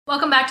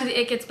Welcome back to the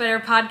It Gets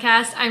Better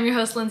podcast. I'm your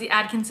host, Lindsay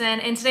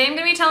Atkinson, and today I'm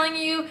going to be telling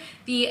you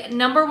the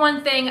number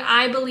one thing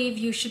I believe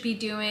you should be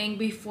doing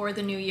before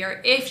the new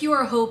year. If you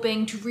are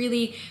hoping to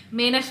really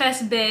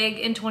manifest big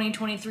in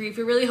 2023, if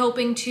you're really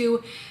hoping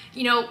to,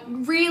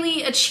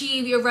 really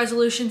achieve your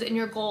resolutions and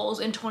your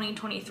goals in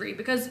 2023,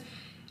 because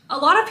a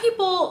lot of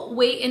people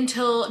wait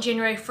until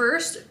January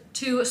 1st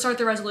to start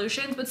their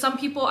resolutions, but some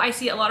people, I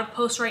see a lot of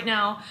posts right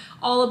now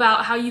all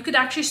about how you could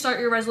actually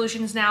start your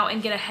resolutions now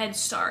and get a head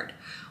start.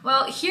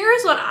 Well,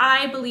 here's what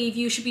I believe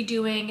you should be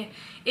doing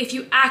if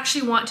you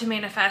actually want to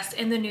manifest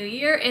in the new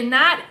year, and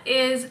that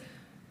is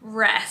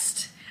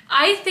rest.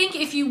 I think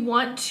if you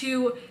want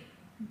to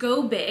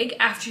go big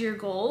after your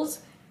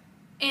goals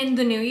in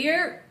the new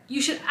year,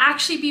 you should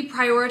actually be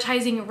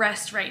prioritizing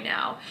rest right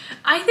now.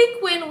 I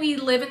think when we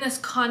live in this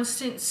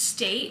constant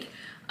state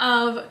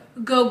of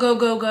go, go,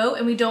 go, go,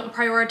 and we don't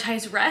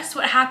prioritize rest,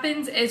 what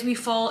happens is we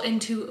fall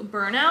into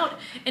burnout,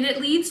 and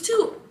it leads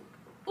to,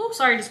 oh,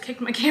 sorry, I just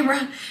kicked my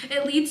camera.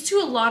 It leads to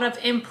a lot of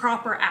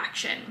improper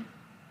action.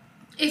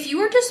 If you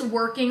are just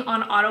working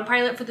on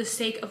autopilot for the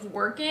sake of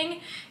working,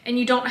 and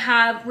you don't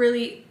have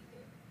really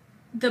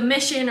the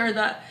mission or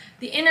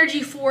the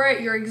energy for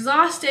it, you're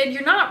exhausted,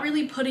 you're not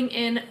really putting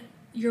in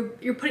you're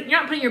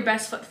not putting your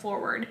best foot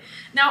forward.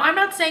 Now, I'm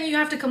not saying you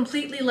have to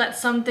completely let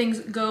some things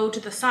go to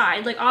the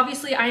side. Like,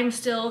 obviously, I am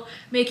still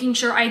making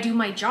sure I do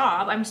my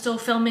job. I'm still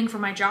filming for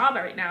my job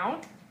right now.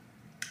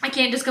 I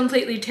can't just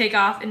completely take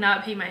off and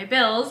not pay my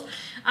bills.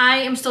 I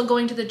am still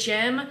going to the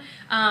gym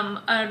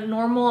a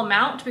normal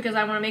amount because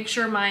I want to make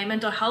sure my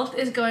mental health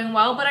is going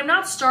well, but I'm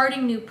not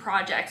starting new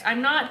projects.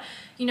 I'm not,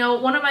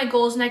 one of my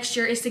goals next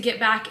year is to get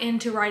back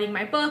into writing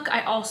my book.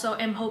 I also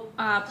am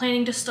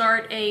planning to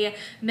start a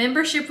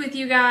membership with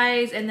you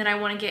guys, and then I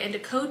want to get into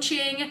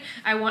coaching.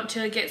 I want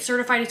to get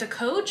certified as a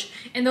coach,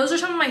 and those are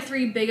some of my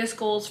 3 biggest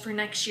goals for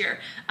next year.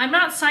 I'm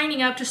not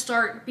signing up to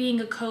start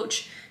being a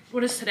coach.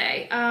 What is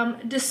today?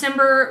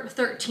 December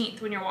 13th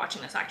when you're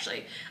watching this,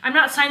 actually. I'm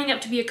not signing up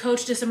to be a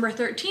coach December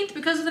 13th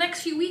because of the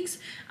next few weeks.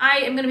 I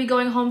am going to be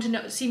going home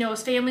to see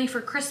Noah's family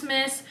for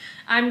Christmas.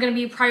 I'm going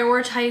to be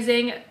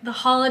prioritizing the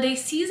holiday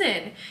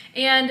season.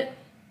 And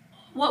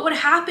what would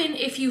happen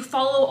if you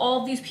follow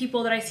all of these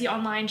people that I see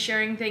online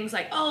sharing things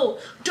like, oh,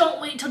 don't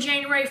wait until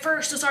January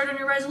 1st to start on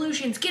your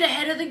resolutions, get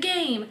ahead of the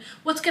game.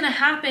 What's going to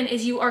happen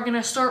is you are going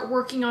to start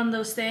working on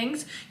those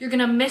things. You're going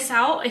to miss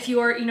out if you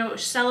are,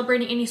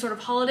 celebrating any sort of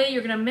holiday.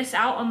 You're going to miss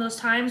out on those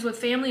times with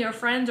family or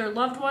friends or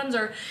loved ones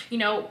or,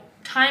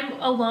 time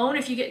alone.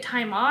 If you get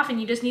time off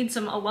and you just need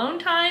some alone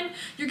time,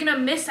 you're going to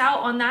miss out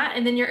on that,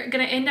 and then you're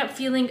going to end up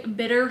feeling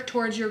bitter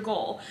towards your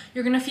goal.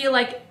 You're going to feel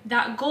like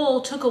that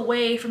goal took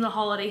away from the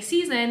holiday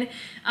season,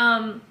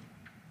 and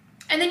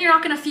then you're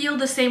not going to feel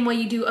the same way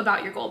you do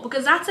about your goal,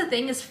 because that's the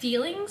thing, is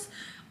feelings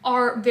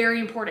are very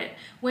important.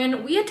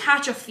 When we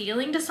attach a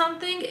feeling to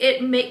something,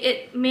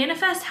 it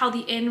manifests how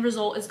the end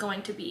result is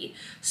going to be.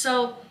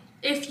 So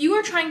if you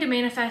are trying to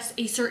manifest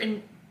a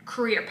certain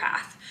career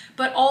path,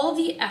 but all of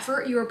the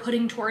effort you are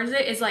putting towards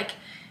it is like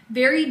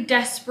very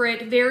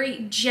desperate,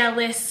 very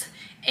jealous,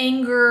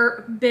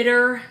 anger,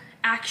 bitter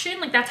action,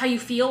 like that's how you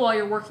feel while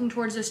you're working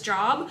towards this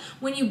job.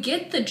 When you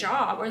get the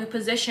job or the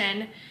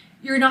position,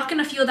 you're not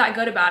going to feel that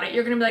good about it.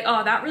 You're going to be like,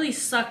 oh, that really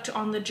sucked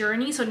on the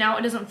journey, so now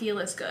it doesn't feel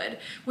as good.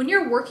 When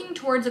you're working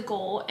towards a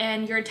goal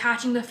and you're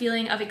attaching the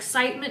feeling of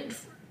excitement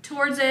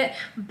towards it,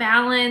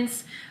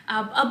 balance,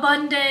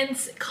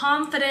 abundance,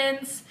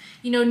 confidence,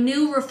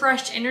 new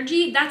refreshed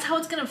energy, that's how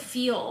it's going to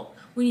feel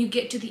when you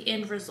get to the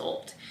end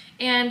result.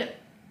 And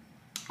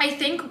I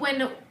think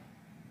when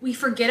we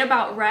forget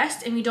about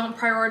rest and we don't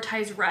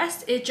prioritize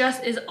rest, it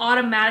just is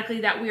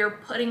automatically that we are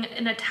putting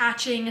and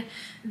attaching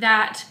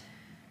that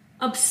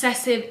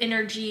obsessive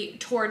energy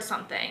towards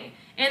something.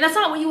 And that's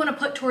not what you want to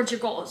put towards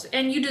your goals.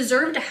 And you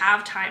deserve to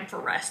have time for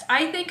rest.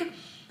 I think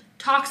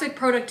toxic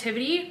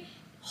productivity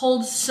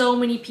holds so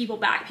many people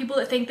back. People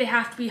that think they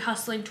have to be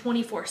hustling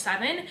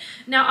 24/7.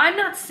 Now, I'm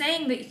not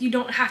saying that you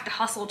don't have to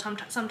hustle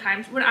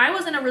sometimes. When I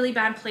was in a really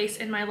bad place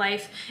in my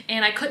life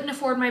and I couldn't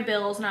afford my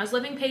bills and I was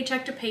living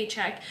paycheck to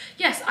paycheck,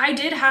 yes, I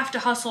did have to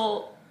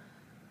hustle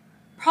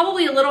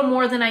probably a little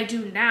more than I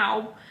do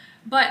now,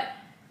 but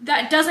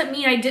that doesn't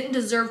mean I didn't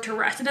deserve to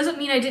rest. It doesn't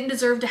mean I didn't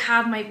deserve to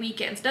have my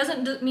weekends. It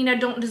doesn't mean I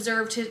don't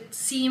deserve to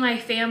see my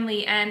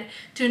family and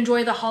to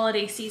enjoy the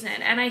holiday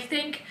season. And I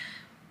think,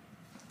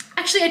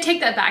 actually, I take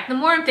that back. The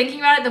more I'm thinking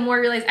about it, the more I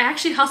realize I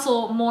actually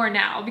hustle more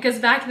now, because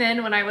back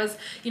then when I was,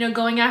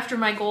 going after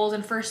my goals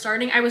and first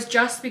starting, I was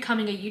just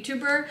becoming a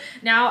YouTuber.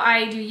 Now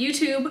I do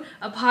YouTube,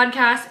 a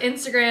podcast,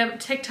 Instagram,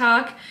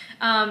 TikTok,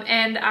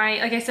 and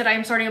like I said, I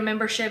am starting a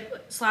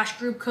membership /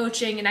 group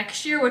coaching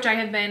next year, which I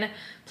have been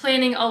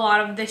planning a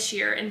lot of this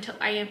year until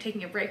I am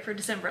taking a break for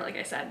December, like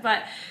I said.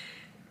 But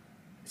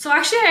so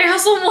actually I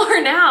hustle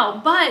more now,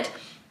 but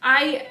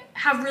I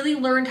have really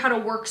learned how to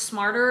work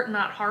smarter,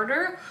 not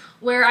harder,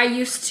 where I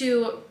used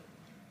to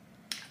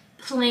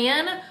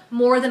plan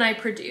more than I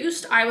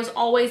produced. I was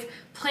always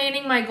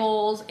planning my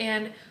goals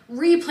and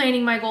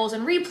replanning my goals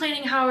and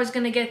replanning how I was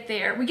going to get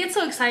there. We get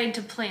so excited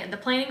to plan. The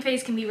planning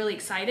phase can be really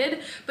excited,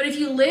 but if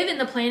you live in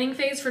the planning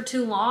phase for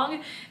too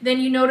long, then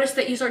you notice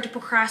that you start to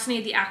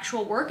procrastinate the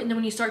actual work, and then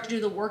when you start to do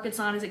the work, it's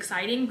not as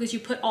exciting because you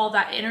put all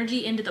that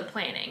energy into the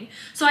planning.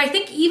 So I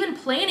think even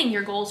planning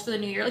your goals for the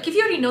new year, like if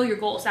you already know your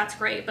goals, that's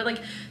great, but like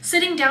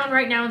sitting down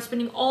right now and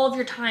spending all of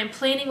your time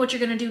planning what you're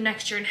going to do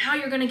next year and how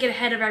you're going to get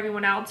ahead of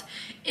everyone else,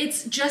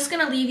 it's just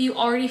going to leave you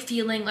already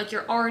feeling like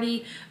you're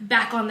already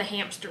back on the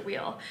hamster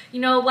wheel.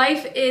 You know,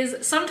 life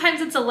is,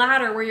 sometimes it's a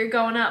ladder where you're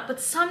going up, but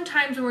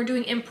sometimes when we're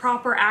doing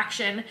improper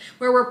action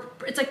where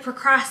it's like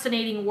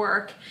procrastinating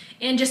work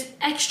and just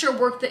extra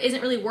work that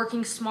isn't really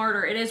working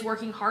smarter, it is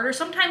working harder.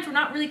 Sometimes we're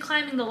not really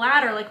climbing the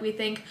ladder like we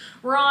think.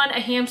 We're on a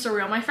hamster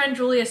wheel. My friend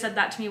Julia said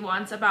that to me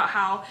once about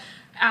how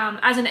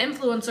as an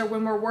influencer,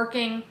 when we're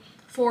working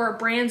for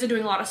brands and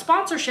doing a lot of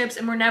sponsorships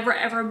and we're never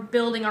ever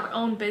building our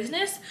own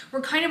business,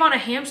 we're kind of on a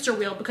hamster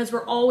wheel because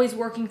we're always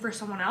working for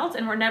someone else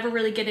and we're never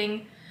really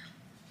getting,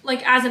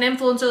 like as an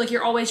influencer, like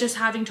you're always just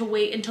having to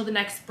wait until the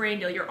next brand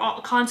deal. You're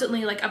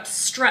constantly like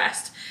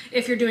stressed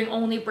if you're doing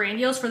only brand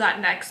deals for that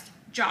next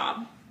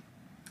job.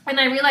 And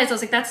I realized, I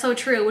was like, that's so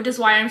true, which is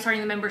why I'm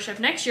starting the membership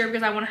next year,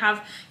 because I want to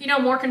have, you know,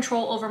 more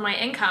control over my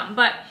income.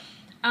 But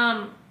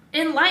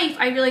in life,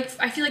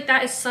 I feel like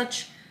that is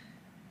such,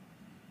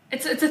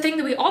 it's a thing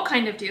that we all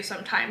kind of do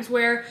sometimes,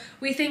 where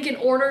we think in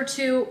order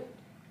to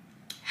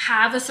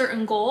have a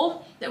certain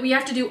goal that we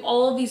have to do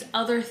all of these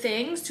other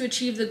things to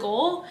achieve the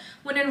goal,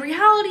 when in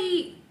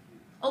reality,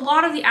 a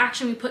lot of the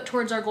action we put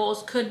towards our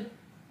goals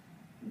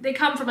they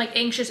come from like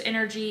anxious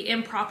energy,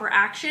 improper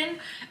action.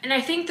 And I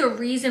think the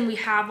reason we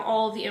have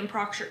all of the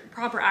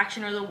improper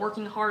action, or the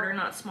working harder,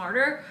 not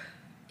smarter,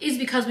 is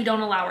because we don't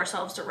allow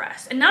ourselves to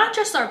rest. And not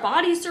just our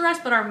bodies to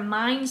rest, but our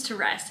minds to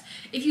rest.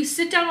 If you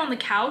sit down on the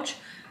couch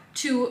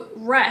to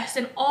rest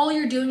and all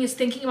you're doing is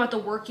thinking about the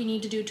work you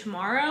need to do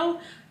tomorrow,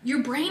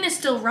 your brain is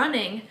still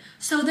running.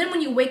 So then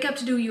when you wake up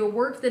to do your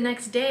work the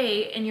next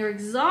day and you're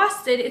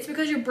exhausted, it's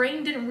because your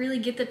brain didn't really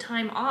get the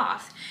time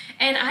off.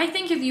 And I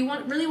think if you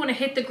really want to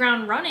hit the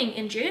ground running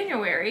in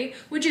January,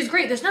 which is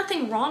great, there's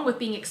nothing wrong with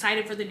being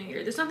excited for the new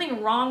year. There's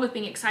nothing wrong with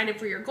being excited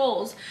for your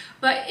goals.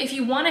 But if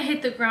you want to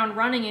hit the ground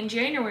running in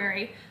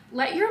January,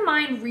 let your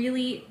mind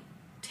really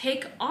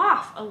take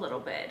off a little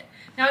bit.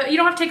 Now, you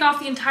don't have to take off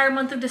the entire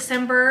month of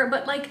December,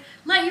 but like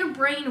let your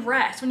brain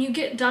rest. When you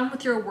get done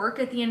with your work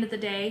at the end of the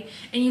day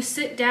and you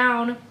sit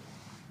down,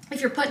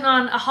 if you're putting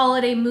on a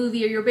holiday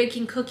movie or you're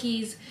baking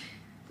cookies,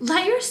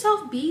 let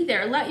yourself be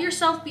there. Let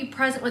yourself be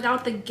present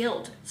without the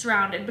guilt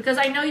surrounded. Because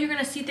I know you're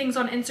going to see things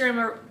on Instagram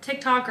or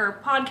TikTok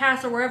or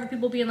podcasts or wherever,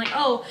 people being like,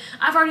 oh,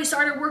 I've already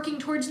started working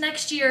towards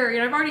next year. You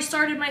know, I've already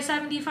started my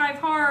 75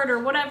 hard or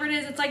whatever it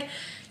is. It's like,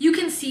 you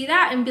can see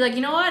that and be like,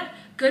 you know what?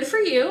 Good for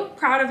you,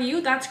 proud of you,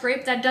 that's great,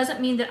 but that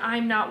doesn't mean that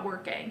I'm not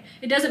working.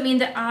 It doesn't mean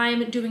that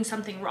I'm doing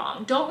something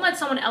wrong. Don't let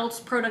someone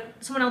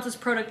else's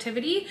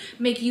productivity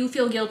make you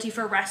feel guilty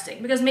for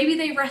resting, because maybe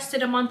they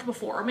rested a month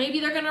before, or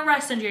maybe they're gonna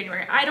rest in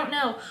January, I don't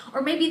know.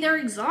 Or maybe they're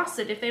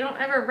exhausted if they don't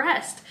ever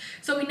rest.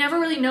 So we never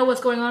really know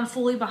what's going on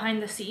fully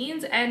behind the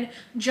scenes, and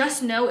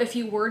just know if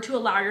you were to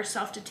allow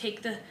yourself to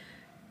take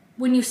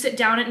when you sit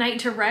down at night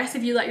to rest,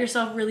 if you let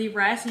yourself really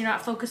rest and you're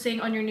not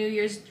focusing on your New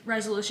Year's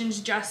resolutions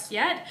just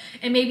yet,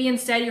 and maybe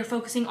instead you're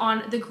focusing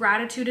on the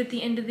gratitude at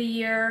the end of the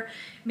year,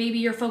 maybe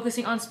you're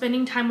focusing on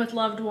spending time with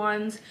loved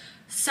ones,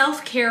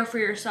 self-care for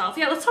yourself.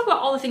 Yeah, let's talk about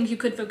all the things you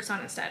could focus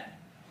on instead.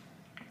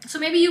 So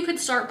maybe you could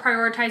start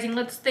prioritizing,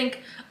 let's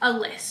think a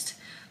list.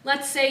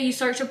 Let's say you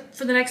start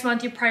for the next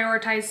month, you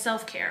prioritize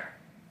self-care,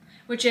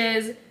 which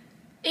is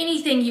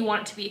anything you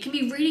want it to be. It can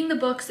be reading the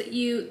books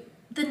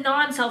the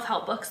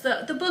non-self-help books,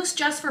 the books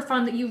just for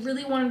fun that you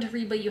really wanted to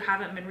read but you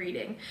haven't been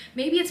reading.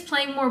 Maybe it's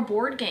playing more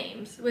board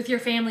games with your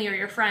family or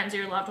your friends or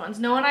your loved ones.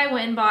 Noah and I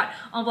went and bought,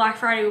 on Black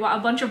Friday, we bought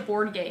a bunch of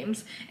board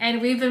games,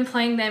 and we've been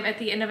playing them at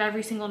the end of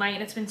every single night,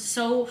 and it's been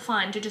so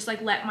fun to just like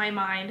let my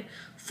mind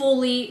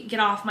fully get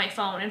off my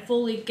phone and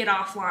fully get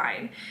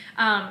offline.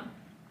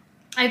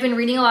 I've been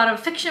reading a lot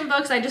of fiction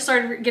books. I just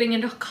started getting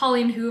into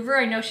Colleen Hoover.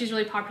 I know she's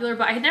really popular,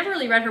 but I had never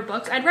really read her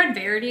books. I'd read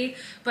Verity,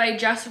 but I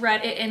just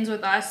read It Ends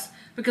With Us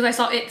because I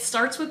saw It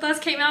Starts With Us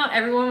came out.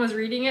 Everyone was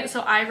reading it, so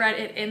I read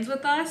It Ends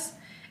With Us,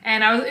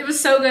 and it was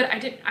so good. I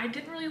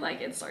didn't really like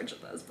It Starts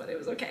With Us, but it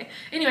was okay.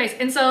 Anyways,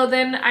 and so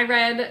then I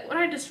read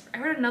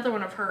another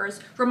one of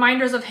hers,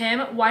 Reminders of Him.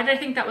 Why did I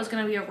think that was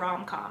going to be a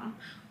rom-com?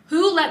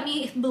 Who let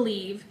me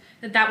believe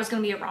that was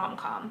going to be a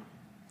rom-com?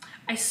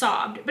 I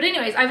sobbed. But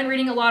anyways, I've been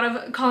reading a lot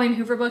of Colleen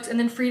Hoover books, and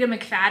then Frida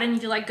McFadden.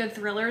 If you like good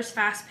thrillers,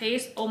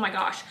 fast-paced, oh my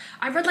gosh.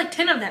 I've read like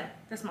 10 of them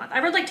this month.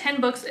 I've read like 10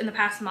 books in the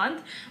past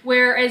month,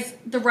 whereas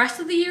the rest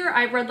of the year,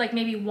 I've read like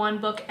maybe one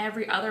book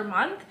every other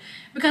month,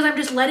 because I'm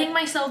just letting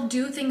myself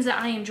do things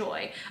that I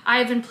enjoy.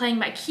 I've been playing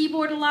my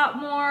keyboard a lot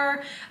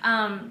more.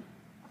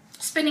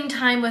 spending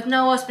time with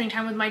Noah, spending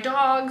time with my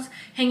dogs,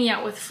 hanging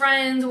out with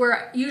friends,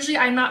 where usually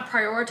I'm not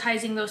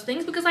prioritizing those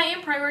things because I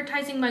am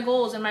prioritizing my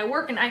goals and my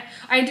work. And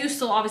I do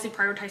still obviously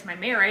prioritize my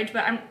marriage,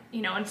 but I'm,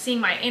 and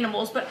seeing my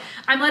animals, but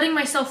I'm letting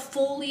myself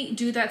fully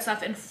do that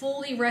stuff and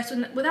fully rest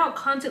without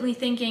constantly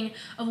thinking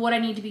of what I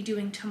need to be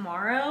doing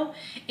tomorrow.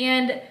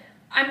 And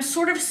I'm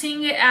sort of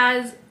seeing it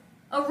as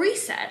a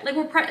reset. Like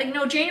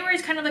January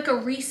is kind of like a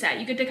reset.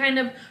 You get to kind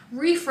of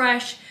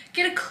refresh,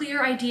 get a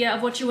clear idea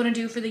of what you want to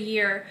do for the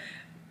year.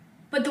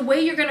 But the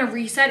way you're going to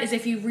reset is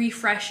if you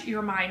refresh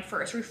your mind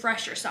first,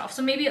 refresh yourself.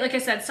 So maybe, like I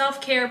said,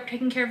 self-care,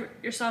 taking care of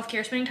your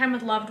self-care, spending time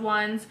with loved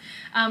ones,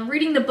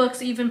 reading the books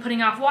that you've been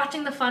putting off,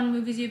 watching the fun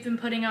movies you've been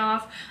putting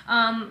off,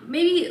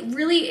 maybe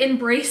really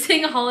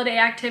embracing holiday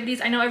activities.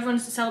 I know everyone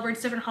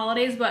celebrates different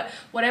holidays, but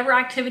whatever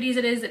activities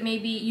it is that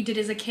maybe you did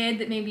as a kid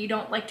that maybe you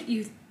don't like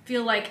you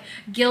feel like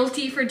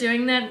guilty for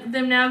doing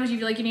them now because you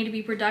feel like you need to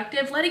be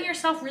productive, letting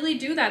yourself really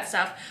do that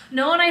stuff.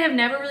 Noah and I have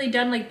never really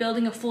done like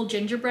building a full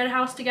gingerbread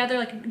house together,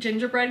 like a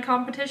gingerbread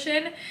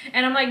competition,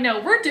 and I'm like,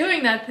 no, we're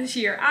doing that this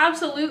year,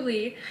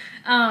 absolutely.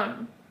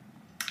 I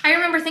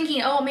remember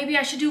thinking, oh, maybe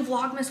I should do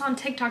Vlogmas on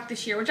TikTok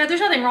this year, which there's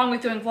nothing wrong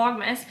with doing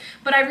Vlogmas,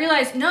 but I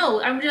realized,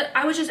 no,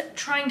 I was just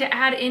trying to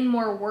add in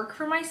more work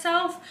for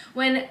myself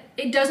when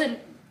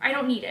I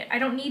don't need it. I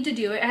don't need to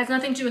do it. It has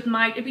nothing to do with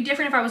it'd be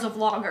different if I was a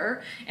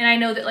vlogger, and I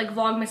know that like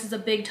Vlogmas is a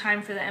big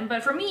time for them.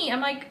 But for me,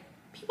 I'm like,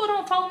 people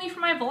don't follow me for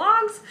my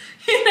vlogs,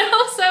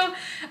 So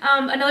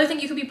another thing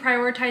you could be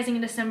prioritizing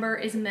in December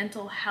is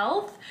mental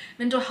health.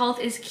 Mental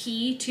health is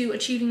key to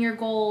achieving your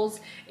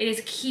goals. It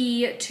is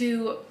key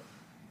to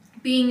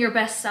being your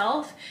best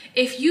self.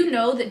 If you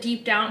know that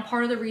deep down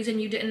part of the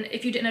reason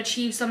if you didn't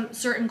achieve some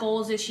certain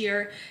goals this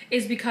year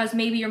is because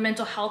maybe your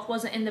mental health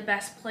wasn't in the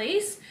best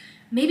place,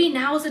 maybe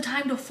now is the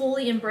time to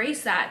fully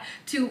embrace that,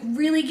 to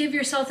really give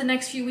yourself the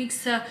next few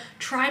weeks to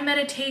try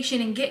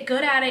meditation and get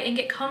good at it and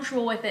get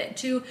comfortable with it,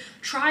 to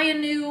try a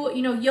new,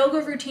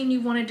 yoga routine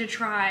you wanted to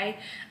try,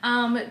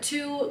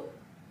 to,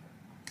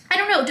 I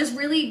don't know, just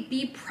really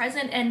be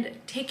present and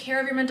take care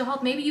of your mental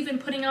health. Maybe you've been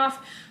putting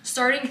off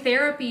starting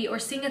therapy or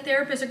seeing a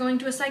therapist or going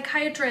to a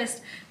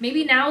psychiatrist.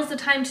 Maybe now is the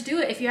time to do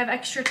it if you have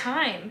extra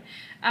time.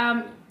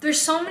 There's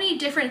so many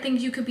different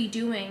things you could be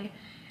doing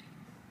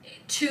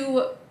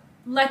to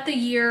let the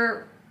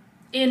year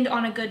end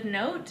on a good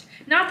note.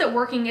 Not that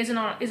working isn't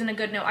a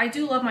good note. I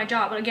do love my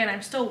job, but again,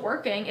 I'm still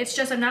working. It's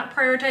just I'm not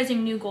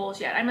prioritizing new goals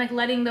yet. I'm like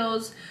letting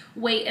those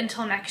wait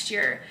until next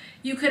year.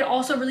 You could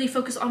also really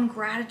focus on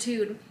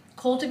gratitude,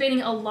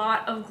 cultivating a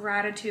lot of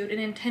gratitude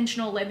and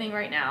intentional living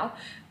right now.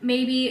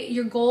 Maybe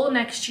your goal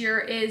next year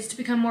is to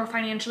become more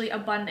financially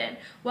abundant.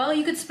 Well,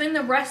 you could spend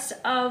the rest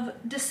of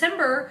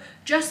December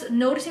just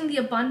noticing the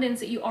abundance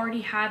that you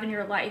already have in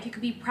your life. You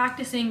could be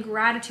practicing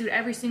gratitude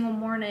every single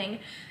morning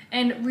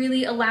and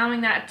really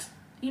allowing that,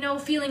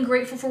 feeling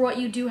grateful for what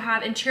you do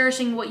have and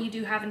cherishing what you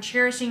do have and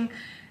cherishing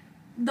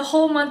the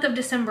whole month of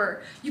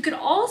December. You can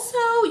also,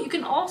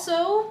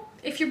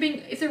 if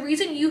the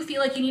reason you feel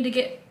like you need to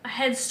get a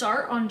head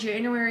start on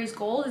January's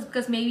goal is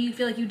because maybe you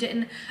feel like you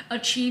didn't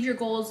achieve your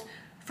goals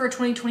for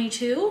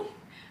 2022,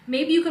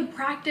 maybe you could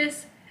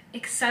practice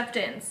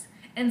acceptance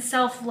and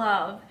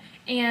self-love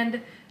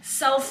and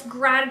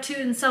self-gratitude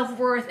and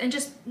self-worth and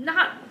just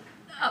not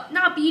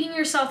beating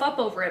yourself up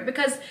over it,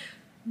 because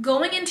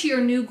going into your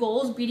new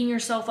goals, beating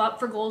yourself up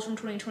for goals from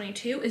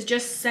 2022 is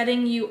just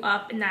setting you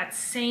up in that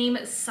same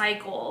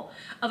cycle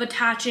of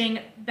attaching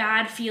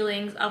bad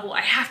feelings of, well,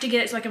 I have to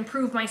get it so I can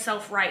prove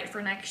myself right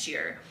for next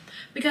year.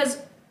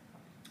 Because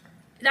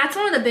that's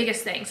one of the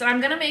biggest things. And I'm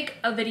gonna make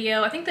a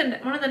video. I think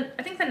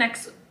the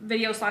next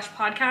video /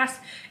 podcast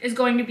is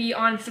going to be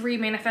on 3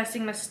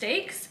 manifesting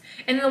mistakes.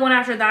 And then the one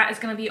after that is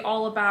gonna be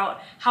all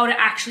about how to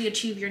actually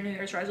achieve your New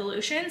Year's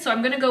resolution. So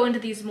I'm gonna go into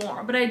these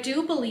more. But I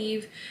do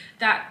believe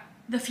that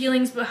the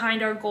feelings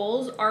behind our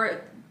goals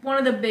are one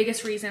of the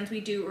biggest reasons we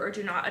do or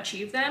do not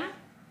achieve them.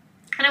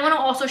 And I want to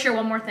also share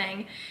one more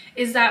thing,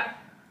 is that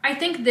I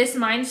think this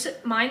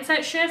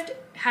mindset shift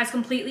has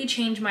completely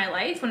changed my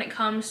life when it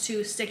comes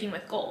to sticking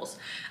with goals.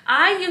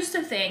 I used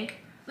to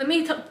think,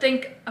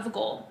 think of a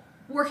goal,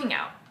 working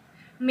out.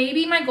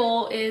 Maybe my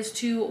goal is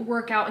to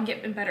work out and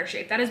get in better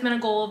shape. That has been a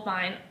goal of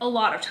mine a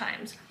lot of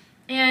times.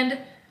 And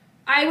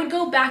I would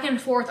go back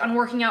and forth on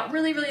working out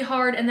really, really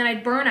hard, and then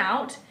I'd burn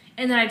out,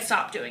 and then I'd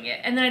stop doing it.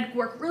 And then I'd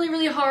work really,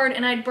 really hard,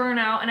 and I'd burn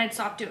out, and I'd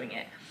stop doing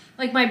it.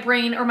 Like my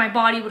brain or my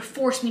body would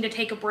force me to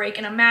take a break,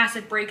 and a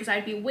massive break, because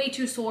I'd be way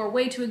too sore,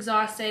 way too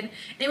exhausted.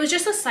 And it was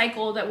just a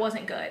cycle that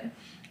wasn't good.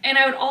 And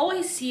I would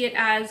always see it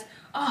as,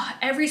 oh,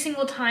 every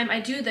single time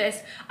I do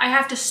this, I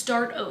have to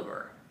start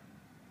over.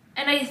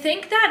 And I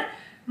think that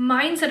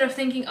mindset of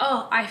thinking,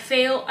 oh, I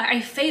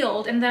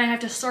failed, and then I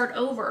have to start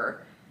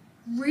over,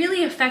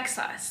 really affects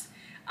us.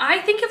 I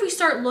think if we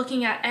start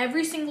looking at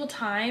every single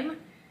time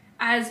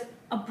as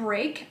a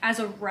break, as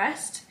a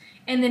rest,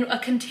 and then a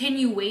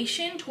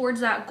continuation towards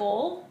that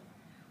goal,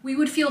 we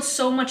would feel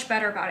so much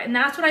better about it. And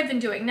that's what I've been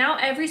doing. Now,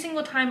 every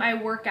single time I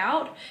work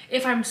out,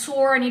 if I'm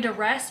sore, I need to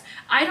rest,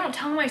 I don't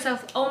tell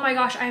myself, oh my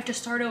gosh, I have to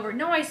start over.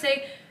 No, I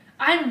say,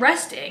 I'm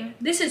resting.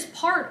 This is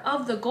part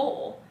of the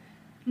goal.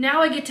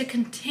 Now I get to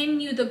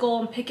continue the goal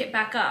and pick it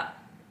back up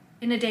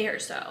in a day or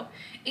so.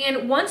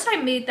 And once I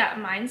made that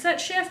mindset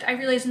shift, I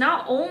realized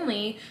not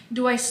only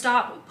do I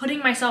stop putting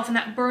myself in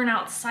that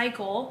burnout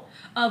cycle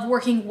of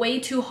working way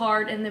too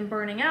hard and then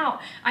burning out,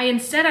 I'm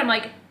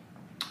like,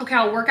 okay,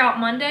 I'll work out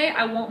Monday,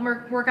 I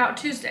won't work out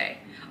Tuesday.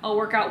 I'll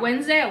work out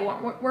Wednesday, I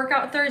won't work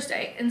out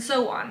Thursday, and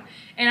so on.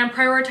 And I'm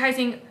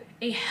prioritizing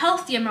a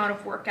healthy amount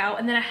of workout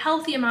and then a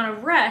healthy amount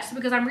of rest,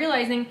 because I'm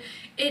realizing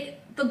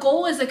the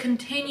goal is a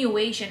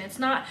continuation. It's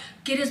not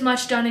get as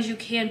much done as you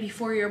can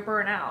before you're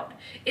burnt out.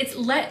 It's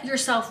let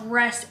yourself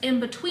rest in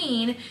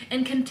between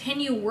and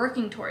continue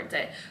working towards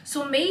it.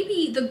 So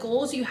maybe the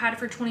goals you had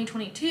for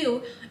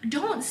 2022,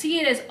 don't see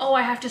it as, oh,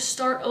 I have to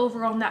start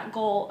over on that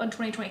goal in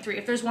 2023.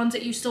 If there's ones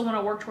that you still want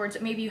to work towards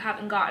that maybe you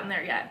haven't gotten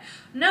there yet.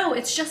 No,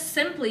 it's just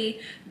simply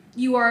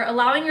you are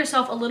allowing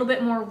yourself a little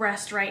bit more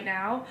rest right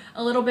now,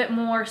 a little bit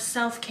more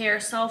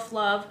self-care,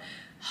 self-love,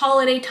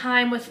 holiday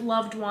time with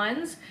loved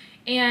ones,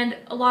 and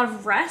a lot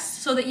of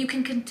rest so that you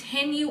can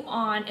continue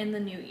on in the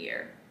new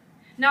year.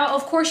 Now,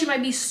 of course, you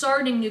might be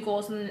starting new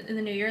goals in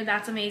the new year.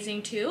 That's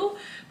amazing too.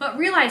 But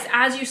realize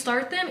as you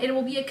start them, it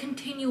will be a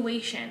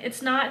continuation.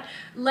 It's not,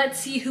 let's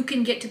see who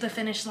can get to the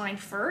finish line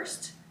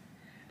first.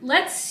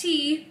 Let's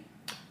see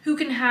who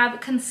can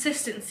have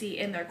consistency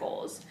in their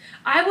goals.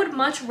 I would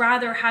much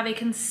rather have a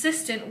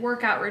consistent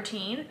workout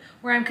routine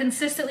where I'm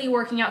consistently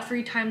working out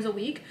 3 times a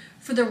week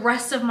for the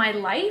rest of my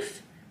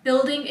life,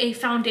 building a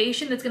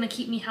foundation that's going to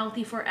keep me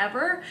healthy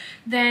forever,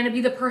 than to be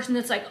the person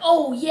that's like,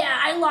 oh yeah,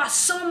 I lost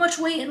so much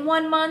weight in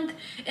 1 month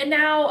and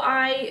now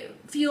I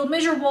feel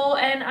miserable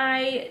and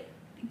I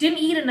didn't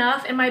eat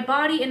enough and my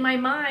body and my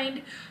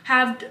mind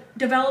have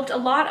developed a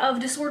lot of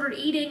disordered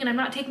eating and I'm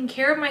not taking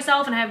care of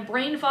myself and I have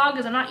brain fog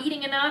because I'm not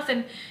eating enough,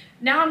 and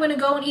now I'm going to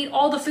go and eat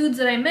all the foods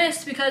that I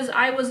missed because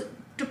I was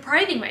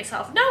depriving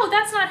myself. No,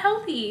 that's not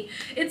healthy.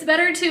 It's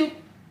better to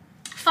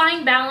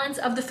find balance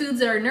of the foods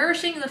that are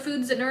nourishing and the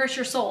foods that nourish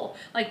your soul,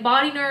 like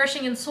body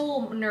nourishing and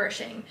soul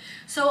nourishing.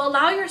 So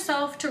allow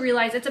yourself to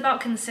realize it's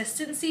about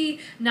consistency,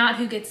 not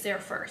who gets there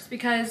first,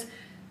 because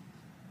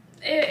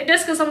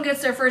just because someone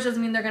gets there first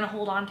doesn't mean they're going to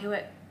hold on to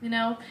it, you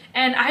know?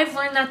 And I've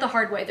learned that the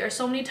hard way. There are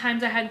so many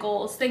times I had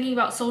goals thinking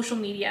about social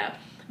media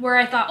where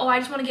I thought, oh, I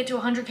just want to get to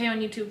 100K on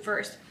YouTube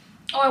first.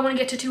 Oh, I want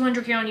to get to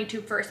 200K on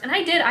YouTube first. And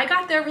I did. I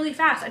got there really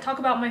fast. I talk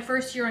about my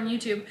first year on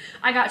YouTube.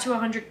 I got to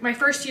 100. My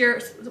first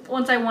year,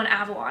 once I won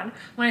Avalon,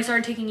 when I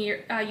started taking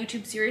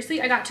YouTube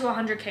seriously, I got to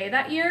 100K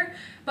that year.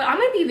 But I'm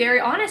going to be very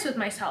honest with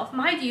myself.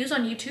 My views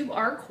on YouTube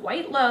are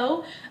quite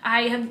low.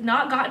 I have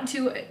not gotten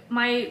to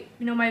my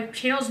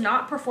channel's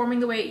not performing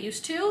the way it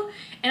used to.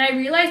 And I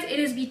realized it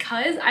is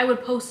because I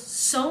would post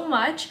so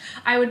much.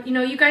 I would,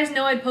 you guys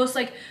know I'd post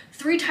like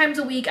 3 times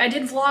a week. I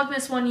did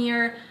Vlogmas one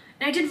year.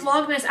 And I did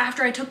Vlogmas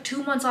after I took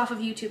 2 months off of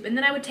YouTube. And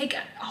then I would take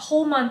a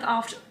whole month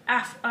off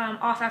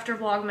after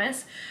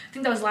Vlogmas. I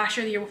think that was last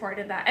year, the year before I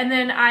did that. And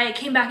then I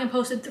came back and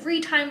posted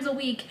 3 times a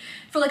week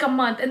for like a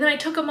month. And then I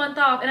took a month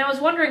off. And I was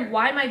wondering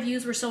why my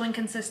views were so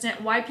inconsistent,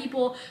 why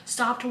people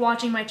stopped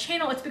watching my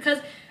channel. It's because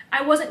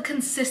I wasn't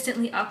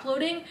consistently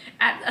uploading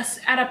at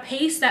a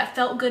pace that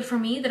felt good for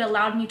me, that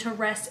allowed me to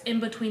rest in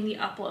between the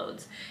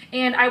uploads.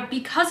 And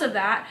because of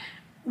that,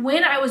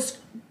 when I was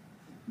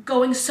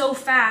going so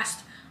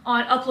fast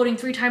on uploading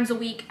 3 times a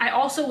week, I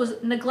also was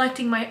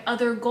neglecting my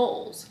other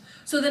goals.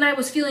 So then I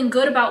was feeling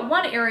good about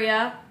one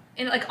area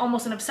in like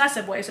almost an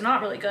obsessive way, so not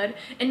really good,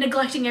 and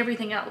neglecting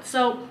everything else.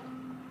 So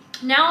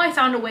now I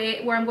found a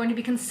way where I'm going to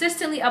be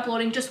consistently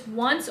uploading just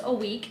once a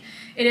week.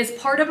 It is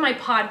part of my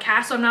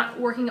podcast, so I'm not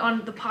working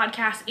on the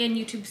podcast and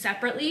YouTube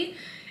separately.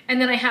 And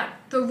then I have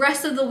the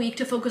rest of the week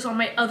to focus on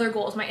my other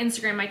goals, my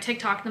Instagram, my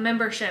TikTok, the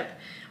membership,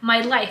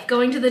 my life,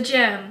 going to the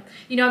gym.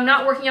 I'm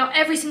not working out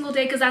every single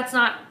day because that's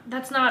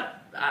not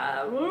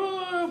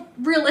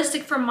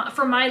realistic for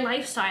my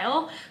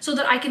lifestyle, so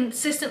that I can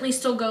consistently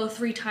still go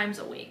 3 times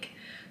a week.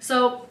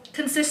 So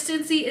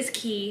consistency is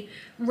key,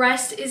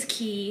 rest is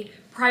key,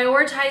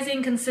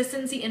 prioritizing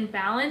consistency and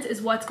balance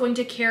is what's going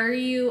to carry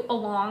you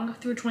along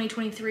through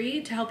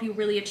 2023 to help you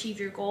really achieve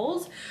your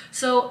goals.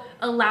 So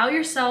allow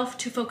yourself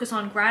to focus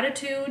on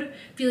gratitude,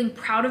 feeling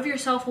proud of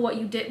yourself for what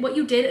you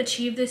did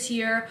achieve this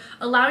year,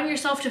 allowing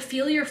yourself to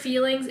feel your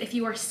feelings. If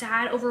you are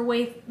sad over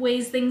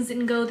ways things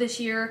didn't go this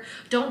year,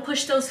 don't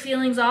push those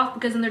feelings off,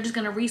 because then they're just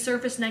going to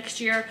resurface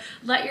next year.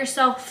 Let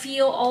yourself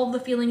feel all the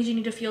feelings you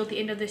need to feel at the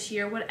end of this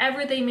year,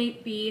 whatever they may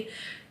be.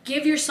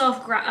 Give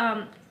yourself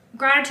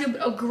gratitude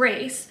or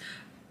grace.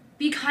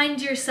 Be kind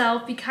to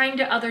yourself, be kind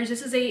to others.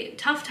 This is a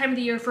tough time of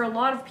the year for a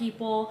lot of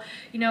people.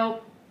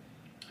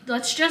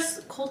 Let's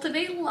just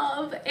cultivate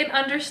love and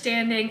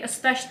understanding,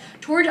 especially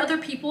towards other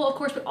people, of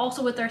course, but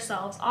also with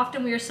ourselves.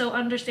 Often we are so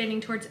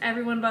understanding towards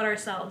everyone but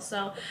ourselves.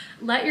 So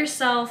let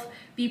yourself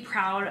be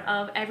proud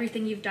of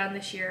everything you've done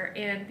this year,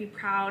 and be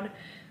proud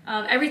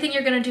of everything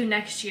you're going to do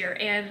next year.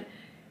 And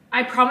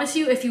I promise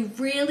you, if you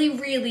really,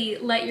 really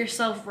let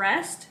yourself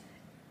rest,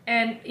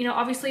 And, you know,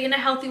 obviously in a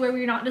healthy way where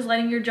you're not just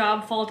letting your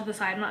job fall to the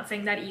side. I'm not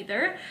saying that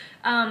either.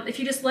 If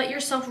you just let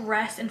yourself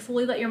rest and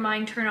fully let your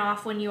mind turn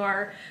off when you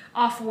are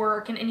off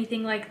work and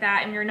anything like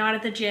that, and you're not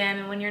at the gym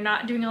and when you're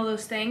not doing all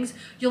those things,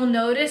 you'll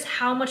notice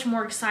how much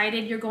more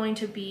excited you're going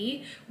to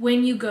be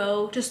when you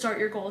go to start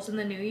your goals in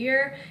the new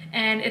year.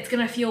 And it's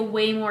going to feel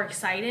way more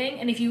exciting.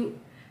 And if you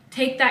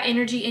take that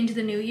energy into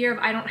the new year, if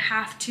I don't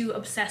have to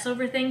obsess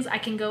over things, I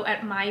can go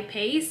at my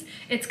pace,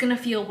 it's going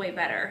to feel way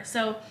better.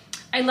 So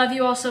I love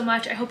you all so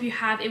much. I hope you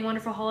have a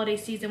wonderful holiday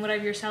season,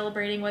 whatever you're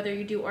celebrating, whether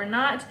you do or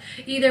not.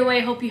 Either way,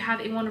 I hope you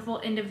have a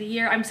wonderful end of the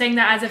year. I'm saying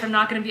that as if I'm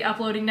not going to be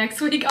uploading next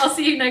week. I'll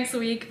see you next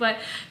week, but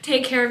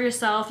take care of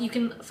yourself. You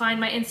can find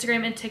my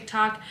Instagram and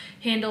TikTok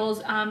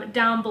handles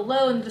down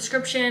below in the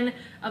description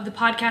of the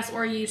podcast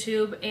or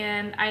YouTube.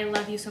 And I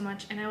love you so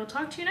much, and I will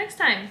talk to you next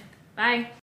time. Bye.